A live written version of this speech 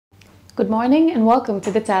Good morning and welcome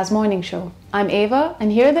to the TAS Morning Show. I'm Ava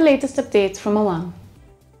and here are the latest updates from Oman.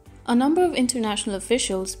 A number of international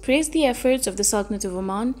officials praised the efforts of the Sultanate of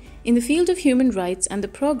Oman in the field of human rights and the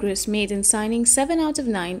progress made in signing 7 out of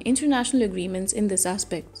 9 international agreements in this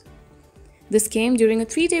aspect. This came during a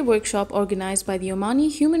 3-day workshop organized by the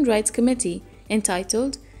Omani Human Rights Committee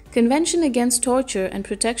entitled Convention Against Torture and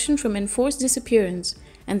Protection from Enforced Disappearance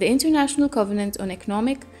and the International Covenant on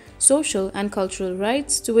Economic, Social and Cultural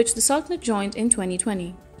Rights, to which the Sultanate joined in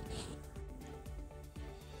 2020.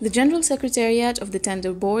 The General Secretariat of the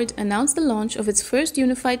Tender Board announced the launch of its first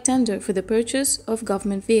unified tender for the purchase of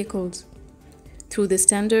government vehicles. Through this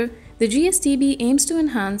tender, the GSTB aims to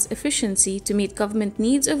enhance efficiency to meet government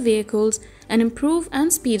needs of vehicles and improve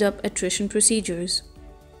and speed up attrition procedures.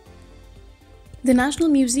 The National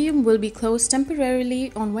Museum will be closed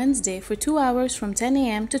temporarily on Wednesday for 2 hours from 10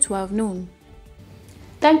 a.m. to 12 noon.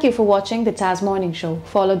 Thank you for watching the TAS Morning Show.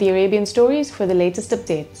 Follow the Arabian Stories for the latest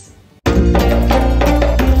updates.